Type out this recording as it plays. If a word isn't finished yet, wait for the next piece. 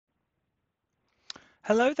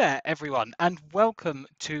Hello there, everyone, and welcome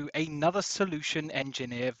to another Solution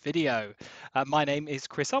Engineer video. My name is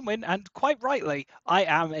Chris Unwin, and quite rightly, I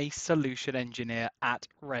am a Solution Engineer at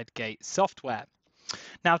Redgate Software.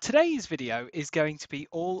 Now, today's video is going to be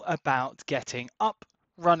all about getting up,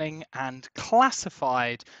 running, and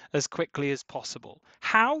classified as quickly as possible.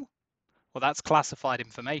 How? Well, that's classified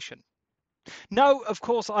information. No, of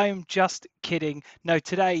course, I am just kidding. No,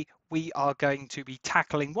 today we are going to be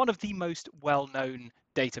tackling one of the most well-known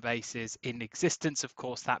databases in existence, of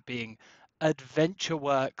course, that being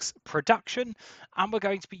AdventureWorks production, and we're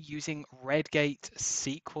going to be using Redgate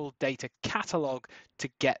SQL Data Catalog to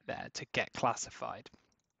get there, to get classified.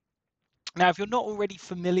 Now, if you're not already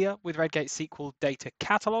familiar with Redgate SQL Data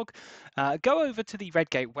Catalog, go over to the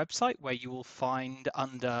Redgate website where you will find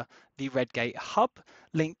under the Redgate Hub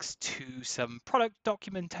links to some product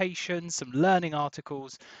documentation, some learning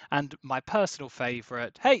articles, and my personal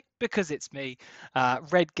favorite, hey, because it's me,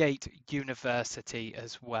 Redgate University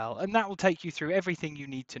as well. And that will take you through everything you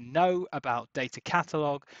need to know about Data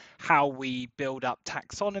Catalog, how we build up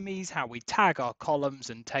taxonomies, how we tag our columns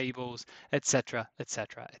and tables, etc.,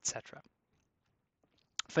 etc., etc.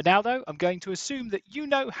 For now, though, I'm going to assume that you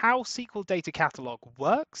know how SQL Data Catalog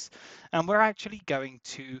works, and we're actually going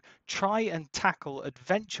to try and tackle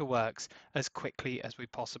AdventureWorks as quickly as we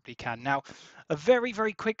possibly can. Now, a very,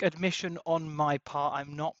 very quick admission on my part,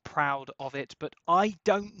 I'm not proud of it, but I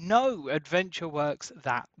don't know AdventureWorks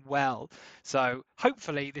that well. So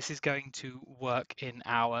hopefully this is going to work in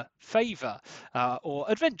our favor, or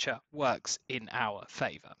Adventure works in our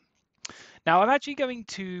favor. Now, I'm actually going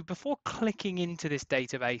to, before clicking into this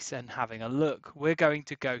database and having a look, we're going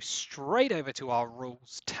to go straight over to our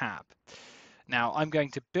Rules tab. Now, I'm going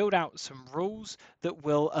to build out some rules that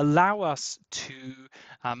will allow us to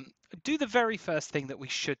do the very first thing that we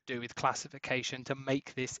should do with classification to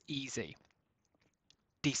make this easy.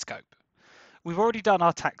 Descope. We've already done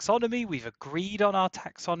our taxonomy, we've agreed on our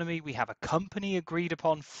taxonomy, we have a company agreed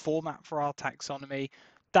upon format for our taxonomy.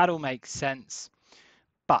 That all makes sense.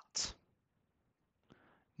 But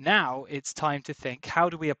now it's time to think, how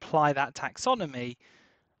do we apply that taxonomy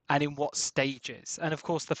and in what stages? And of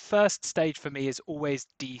course, the first stage for me is always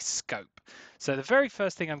descope. So the very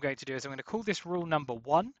first thing I'm going to do is I'm going to call this rule number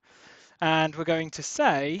 1, and we're going to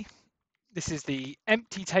say, this is the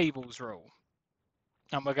empty tables rule.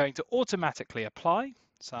 And we're going to automatically apply.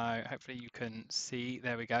 So hopefully you can see,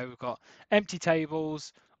 there we go. We've got empty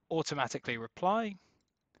tables, automatically reply.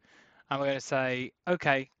 And we're going to say,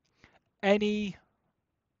 okay, any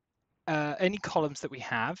columns that we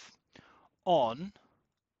have on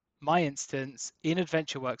my instance in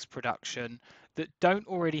AdventureWorks production that don't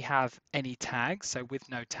already have any tags, so with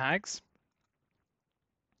no tags,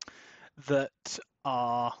 that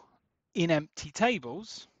are in empty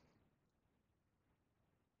tables,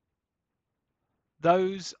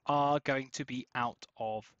 those are going to be out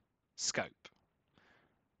of scope.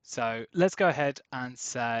 So let's go ahead and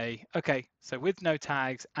say, okay, so with no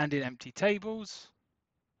tags and in empty tables,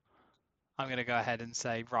 I'm going to go ahead and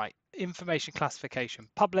say, right, information classification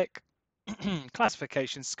public,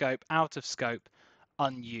 classification scope, out of scope,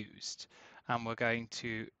 unused. And we're going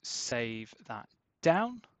to save that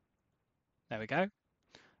down. There we go. You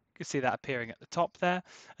can see that appearing at the top there.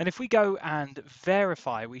 And if we go and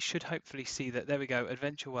verify, we should hopefully see that, there we go,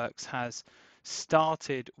 AdventureWorks has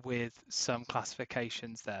started with some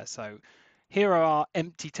classifications there. So here are our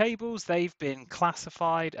empty tables. They've been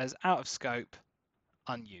classified as out of scope,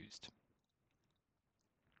 unused.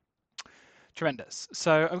 Tremendous.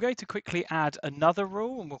 So I'm going to quickly add another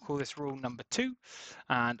rule, and we'll call this rule number 2,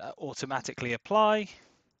 and automatically apply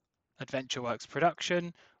AdventureWorks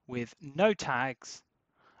production with no tags,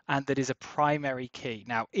 and that is a primary key.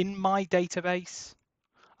 Now, in my database,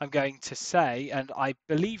 I'm going to say, and I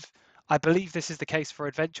believe this is the case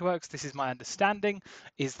for AdventureWorks, this is my understanding,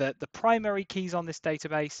 is that the primary keys on this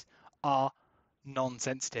database are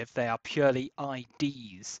non-sensitive. They are purely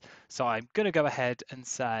IDs. So I'm going to go ahead and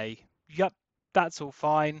say, yep, that's all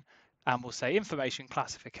fine. And we'll say information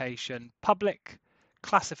classification public,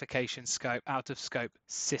 classification scope, out of scope,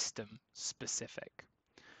 system specific.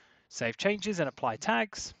 Save changes and apply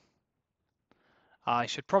tags. I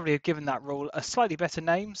should probably have given that rule a slightly better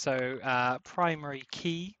name. So primary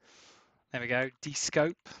key, there we go,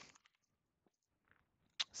 descope,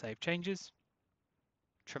 save changes,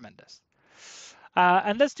 tremendous.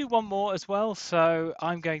 And let's do one more as well. So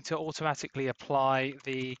I'm going to automatically apply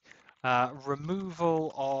the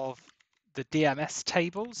removal of the DMS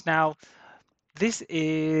tables. Now, this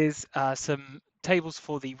is some tables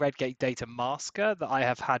for the Redgate data masker that I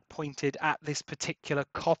have had pointed at this particular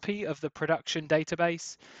copy of the production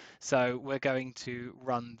database. So we're going to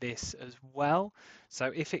run this as well.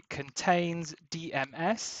 So if it contains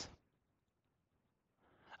DMS,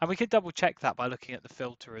 and we can double check that by looking at the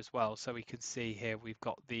filter as well. So we can see here we've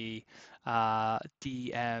got the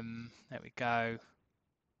DM, there we go,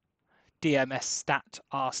 DMS stat,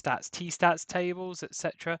 R stats, T stats tables,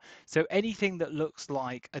 etc. So anything that looks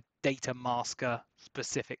like a data masker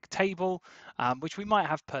specific table, which we might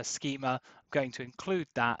have per schema, I'm going to include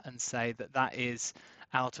that and say that that is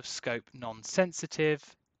out of scope, non-sensitive,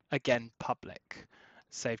 again, public.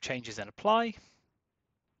 Save changes and apply.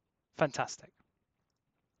 Fantastic.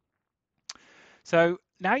 So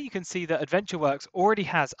now you can see that AdventureWorks already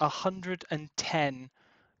has 110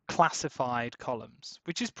 classified columns,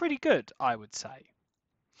 which is pretty good, I would say.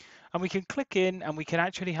 And we can click in and we can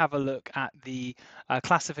actually have a look at the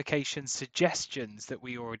classification suggestions that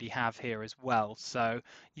we already have here as well. So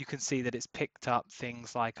you can see that it's picked up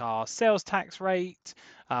things like our sales tax rate,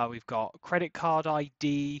 we've got credit card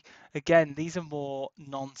ID. Again, these are more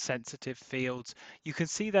non-sensitive fields. You can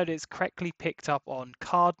see that it's correctly picked up on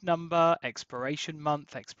card number, expiration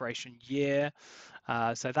month, expiration year.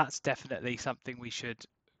 So that's definitely something we should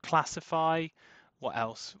classify. What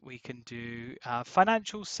else we can do?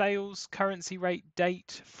 Financial sales, currency rate,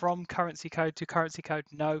 date, from currency code to currency code,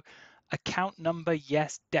 no. Account number,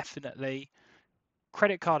 yes, definitely.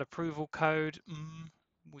 Credit card approval code,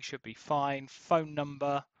 we should be fine. Phone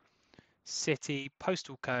number, city,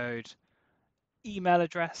 postal code, email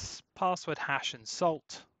address, password, hash, and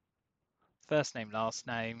salt. First name, last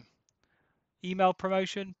name. Email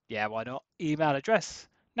promotion, yeah, why not? Email address,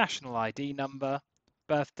 national ID number,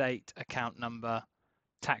 birth date, account number,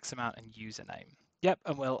 tax amount, and username. Yep,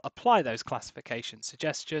 and we'll apply those classification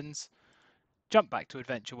suggestions, jump back to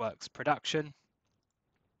AdventureWorks production,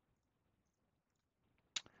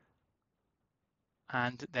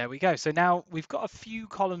 and there we go. So now we've got a few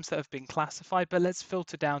columns that have been classified, but let's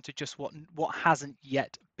filter down to just what hasn't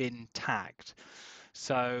yet been tagged.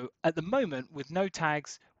 So at the moment, with no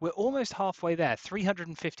tags, we're almost halfway there,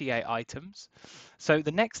 358 items. So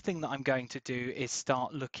the next thing that I'm going to do is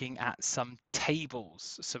start looking at some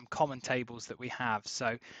tables, some common tables that we have.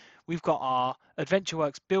 So we've got our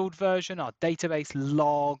AdventureWorks build version, our database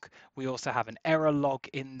log. We also have an error log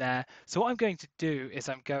in there. So what I'm going to do is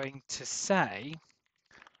I'm going to say,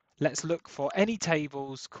 let's look for any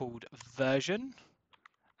tables called version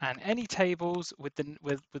and any tables with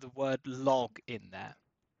the word log in there.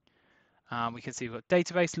 We can see we've got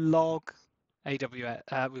database log, we've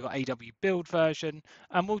got AW build version,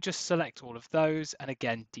 and we'll just select all of those and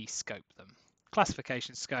again descope them.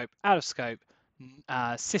 Classification scope, out of scope,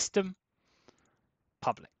 system,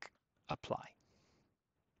 public, apply.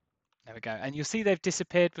 There we go. And you'll see they've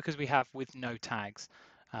disappeared because we have with no tags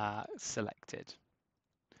selected.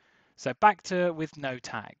 So back to with no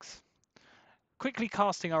tags. Quickly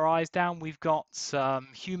casting our eyes down, we've got some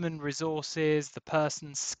human resources, the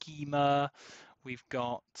person schema, we've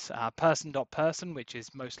got person.person, which is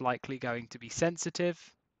most likely going to be sensitive.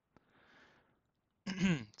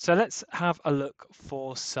 So let's have a look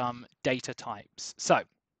for some data types. So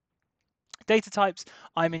data types,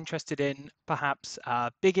 I'm interested in perhaps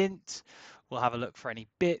big int. We'll have a look for any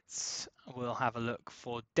bits. We'll have a look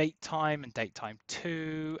for date time and date time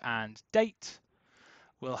 2 and date.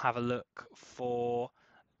 We'll have a look for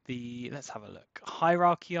let's have a look,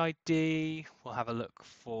 hierarchy ID. We'll have a look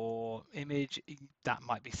for image, that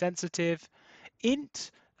might be sensitive.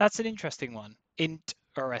 Int, that's an interesting one,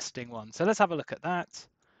 interesting one. So let's have a look at that.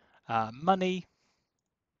 Money,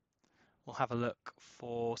 we'll have a look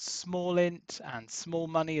for small int and small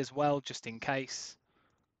money as well, just in case.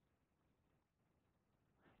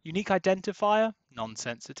 Unique identifier,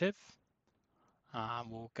 non-sensitive.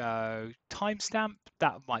 We'll go timestamp,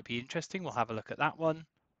 that might be interesting. We'll have a look at that one.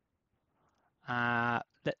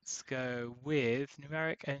 Let's go with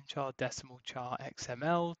numeric, nchar, decimal char,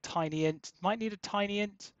 XML, tiny int, might need a tiny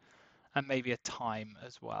int, and maybe a time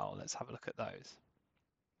as well. Let's have a look at those.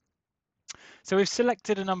 So we've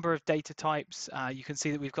selected a number of data types. You can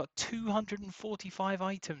see that we've got 245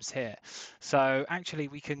 items here. So actually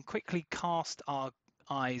we can quickly cast our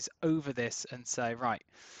eyes over this and say, right,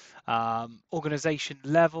 organization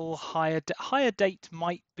level, higher date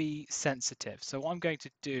might be sensitive. So what I'm going to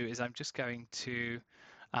do is I'm just going to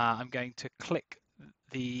click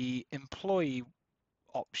the employee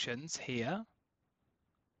options here.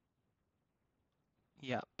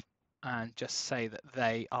 Yep, and just say that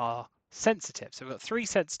they are sensitive. So we've got 3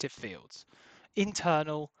 sensitive fields: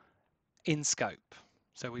 internal, in scope.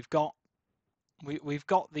 So we've got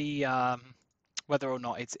the whether or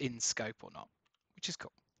not it's in scope or not, which is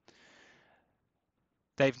cool.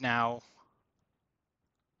 They've now,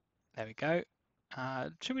 there we go.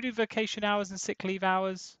 Should we do vacation hours and sick leave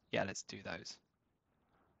hours? Yeah, let's do those.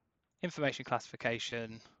 Information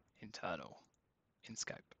classification, internal, in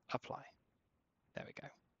scope, apply. There we go.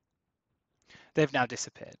 They've now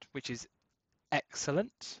disappeared, which is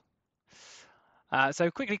excellent.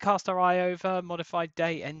 So quickly cast our eye over modified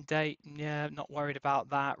date, end date. Yeah, not worried about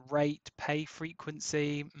that. Rate, pay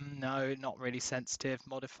frequency. No, not really sensitive.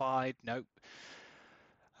 Modified. Nope.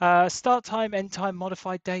 Start time, end time,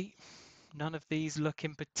 modified date. None of these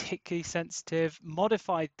looking particularly sensitive.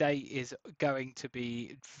 Modified date is going to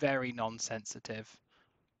be very non-sensitive.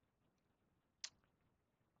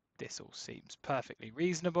 This all seems perfectly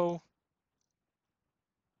reasonable.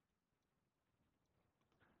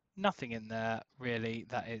 Nothing in there really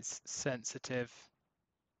that is sensitive.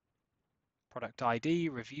 Product ID,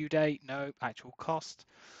 review date, no, actual cost.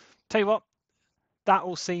 Tell you what, that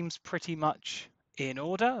all seems pretty much in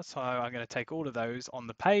order. So I'm going to take all of those on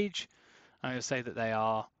the page. I'm going to say that they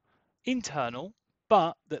are internal,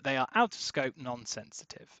 but that they are out of scope,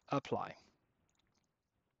 non-sensitive. Apply.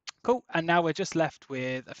 Cool, and now we're just left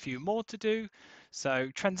with a few more to do. So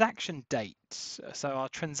transaction dates, so our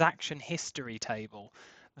transaction history table,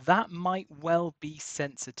 that might well be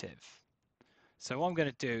sensitive. So what I'm going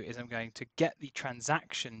to do is I'm going to get the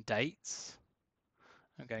transaction dates.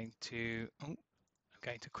 I'm going to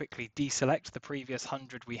quickly deselect the previous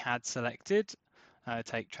 100 we had selected.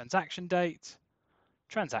 Take transaction date,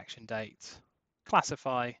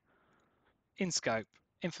 classify, in scope,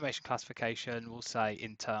 information classification, we'll say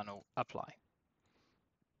internal, apply.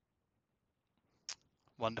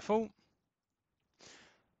 Wonderful.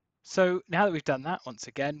 So now that we've done that, once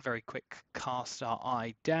again, very quick cast our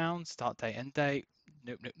eye down, start date, end date.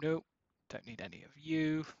 Nope, nope, nope. Don't need any of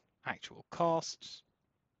you. Actual costs.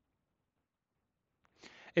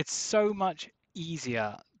 It's so much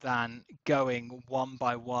easier than going one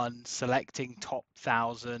by one, selecting top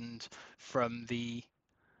 1,000 from the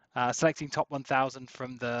selecting top 1,000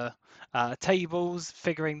 from the tables,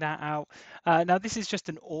 figuring that out. Now this is just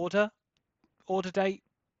an order date.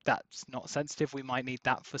 That's not sensitive. We might need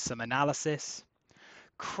that for some analysis.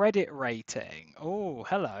 Credit rating. Oh,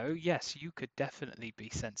 hello. Yes, you could definitely be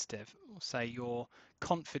sensitive. We'll say you're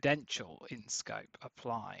confidential in scope.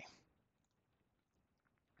 Apply.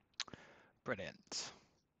 Brilliant.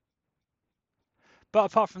 But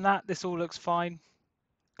apart from that, this all looks fine.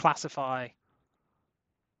 Classify,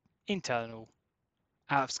 internal,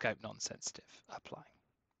 out of scope, non-sensitive. Apply.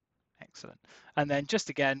 Excellent. And then just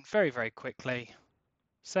again, very, very quickly,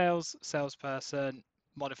 sales, salesperson,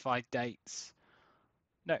 modified dates.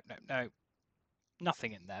 No, no, no,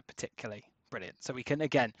 nothing in there particularly. Brilliant. So we can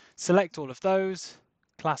again select all of those,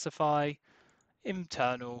 classify,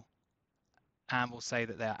 internal, and we'll say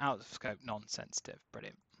that they're out of scope, non-sensitive.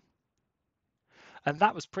 Brilliant. And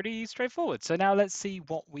that was pretty straightforward. So now let's see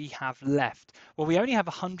what we have left. Well, we only have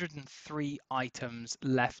 103 items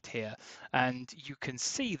left here. And you can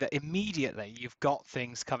see that immediately you've got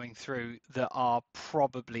things coming through that are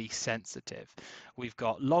probably sensitive. We've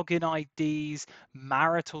got login IDs,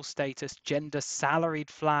 marital status, gender,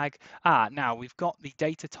 salaried flag. Now we've got the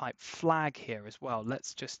data type flag here as well.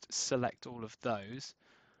 Let's just select all of those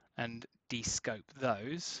and descope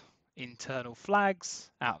those. Internal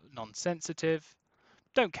flags, out non-sensitive.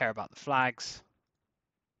 Don't care about the flags.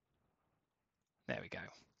 There we go.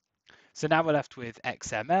 So now we're left with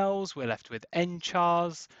XMLs, we're left with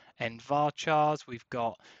nchars, nvarchars, we've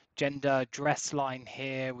got gender, dress line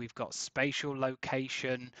here, we've got spatial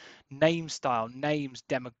location, name style, names,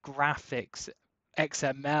 demographics,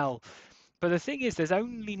 XML. But the thing is, there's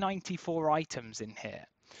only 94 items in here.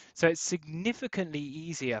 So it's significantly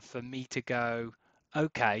easier for me to go,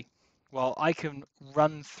 okay, well, I can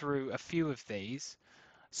run through a few of these,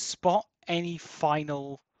 spot any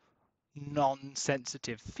final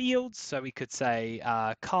non-sensitive fields. So we could say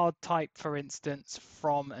card type, for instance,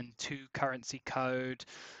 from and to currency code.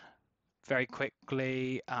 Very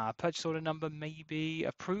quickly, purchase order number, maybe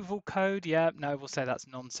approval code. Yeah, no, we'll say that's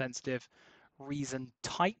non-sensitive. Reason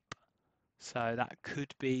type. So that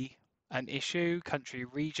could be an issue. Country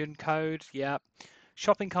region code. Yeah.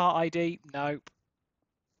 Shopping cart ID. Nope.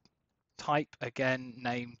 Type again,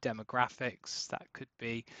 name, demographics, that could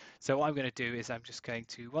be. So what I'm going to do is I'm just going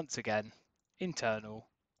to once again internal,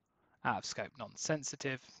 out of scope,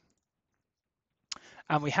 non-sensitive,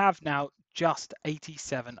 and we have now just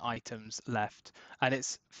 87 items left, and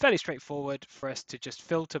it's fairly straightforward for us to just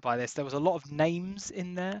filter by this. There was a lot of names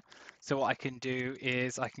in there, so what I can do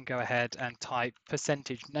is I can go ahead and type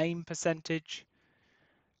percentage name percentage,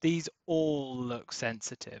 These all look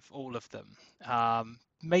sensitive, all of them.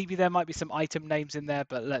 Maybe there might be some item names in there,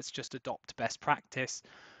 but let's just adopt best practice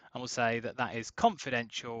and we'll say that that is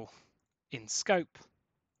confidential in scope.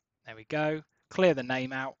 There we go. Clear the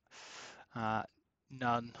name out.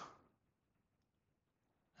 None.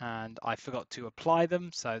 And I forgot to apply them,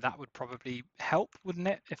 so that would probably help, wouldn't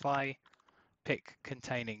it? If I pick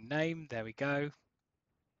containing name, there we go.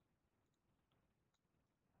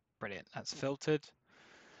 Brilliant, that's filtered.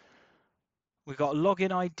 We've got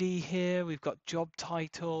login ID here, we've got job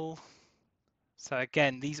title. So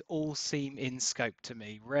again, these all seem in scope to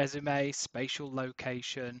me. Resume, spatial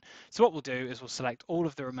location. So what we'll do is we'll select all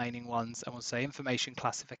of the remaining ones and we'll say information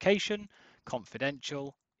classification,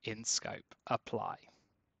 confidential, in scope, apply.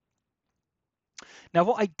 Now,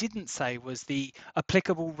 what I didn't say was the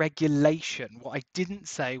applicable regulation. What I didn't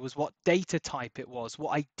say was what data type it was.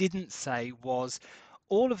 What I didn't say was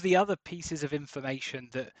all of the other pieces of information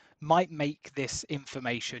that might make this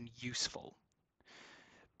information useful.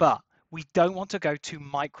 But we don't want to go too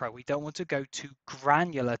micro. We don't want to go too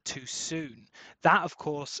granular too soon. That, of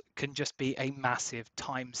course, can just be a massive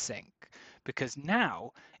time sink. Because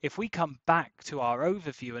now, if we come back to our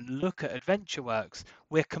overview and look at AdventureWorks,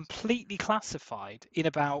 we're completely classified in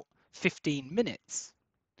about 15 minutes.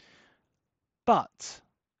 But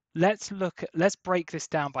let's break this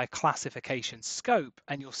down by classification scope,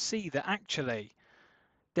 and you'll see that actually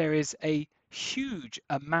there is a huge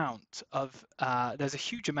amount of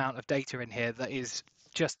data in here that is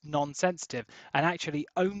just non-sensitive, and actually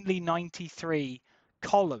only 93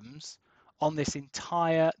 columns on this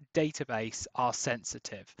entire database are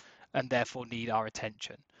sensitive and therefore need our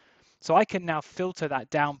attention. So I can now filter that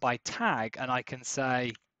down by tag, and I can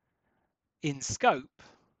say in scope,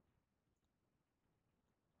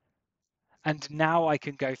 and now I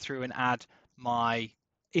can go through and add my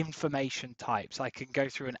information types. I can go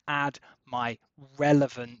through and add my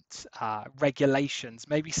relevant regulations.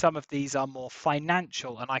 Maybe some of these are more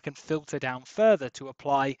financial, and I can filter down further to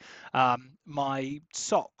apply my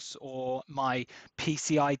SOX or my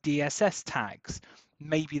PCI DSS tags.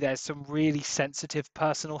 Maybe there's some really sensitive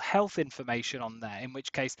personal health information on there, in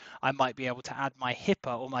which case I might be able to add my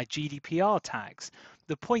HIPAA or my GDPR tags.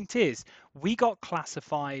 The point is, we got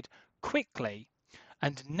classified quickly,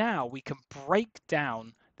 and now we can break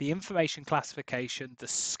down the information classification, the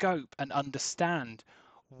scope, and understand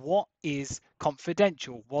what is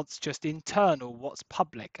confidential, what's just internal, what's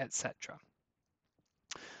public, etc.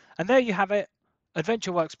 And there you have it,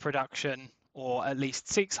 AdventureWorks production, or at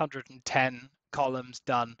least 610 columns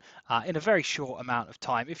done in a very short amount of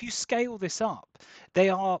time. If you scale this up, they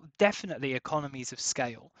are definitely economies of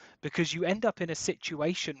scale, because you end up in a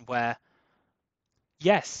situation where,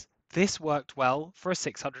 yes, this worked well for a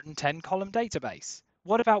 610 column database.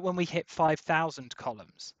 What about when we hit 5,000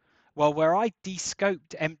 columns? Well, where I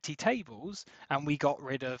descoped empty tables and we got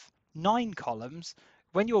rid of 9 columns,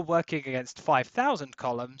 when you're working against 5,000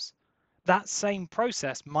 columns, that same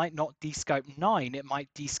process might not descope 9, it might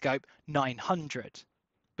descope 900,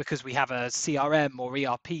 because we have a CRM or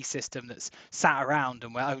ERP system that's sat around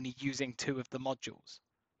and we're only using 2 of the modules.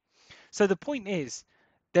 So the point is,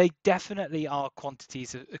 they definitely are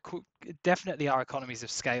definitely are economies of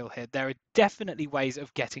scale here. There are definitely ways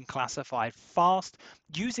of getting classified fast,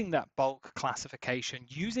 using that bulk classification,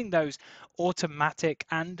 using those automatic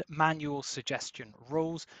and manual suggestion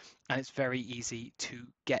rules, and it's very easy to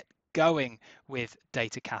get going with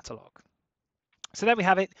Data Catalog. So there we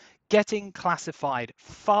have it, getting classified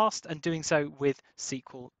fast and doing so with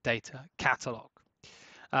SQL Data Catalog.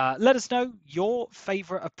 Let us know your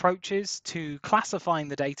favorite approaches to classifying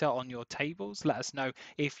the data on your tables. Let us know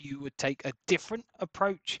if you would take a different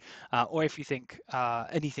approach or if you think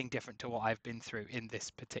anything different to what I've been through in this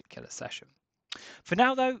particular session. For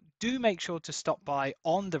now, though, do make sure to stop by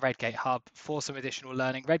on the Redgate Hub for some additional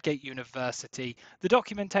learning, Redgate University, the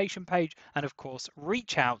documentation page, and of course,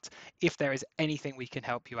 reach out if there is anything we can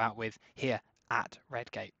help you out with here at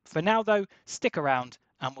Redgate. For now, though, stick around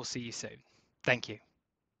and we'll see you soon. Thank you.